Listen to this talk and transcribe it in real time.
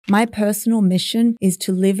My personal mission is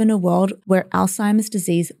to live in a world where Alzheimer's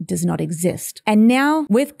disease does not exist. And now,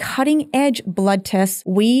 with cutting-edge blood tests,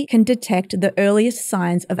 we can detect the earliest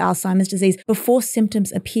signs of Alzheimer's disease before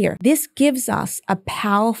symptoms appear. This gives us a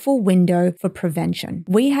powerful window for prevention.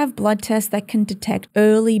 We have blood tests that can detect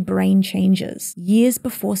early brain changes years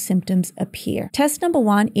before symptoms appear. Test number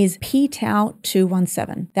 1 is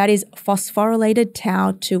p-tau217. That is phosphorylated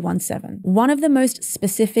tau217, one of the most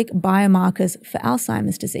specific biomarkers for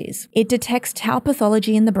Alzheimer's disease. It detects tau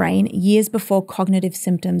pathology in the brain years before cognitive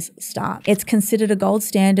symptoms start. It's considered a gold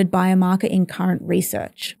standard biomarker in current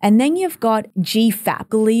research. And then you've got GFAP,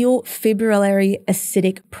 glial fibrillary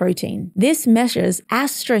acidic protein. This measures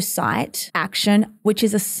astrocyte action, which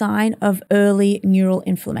is a sign of early neural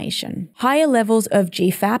inflammation. Higher levels of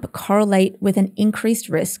GFAP correlate with an increased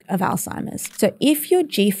risk of Alzheimer's. So if your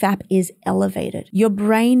GFAP is elevated, your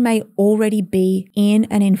brain may already be in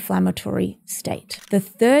an inflammatory state. The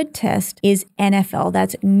third test is NFL,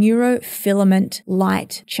 that's neurofilament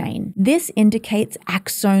light chain. This indicates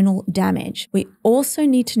axonal damage. We also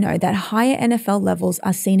need to know that higher NFL levels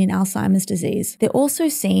are seen in Alzheimer's disease. They're also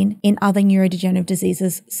seen in other neurodegenerative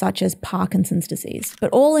diseases such as Parkinson's disease.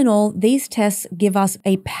 But all in all, these tests give us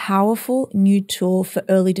a powerful new tool for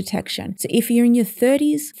early detection. So if you're in your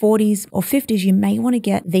 30s, 40s, or 50s, you may want to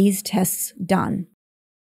get these tests done.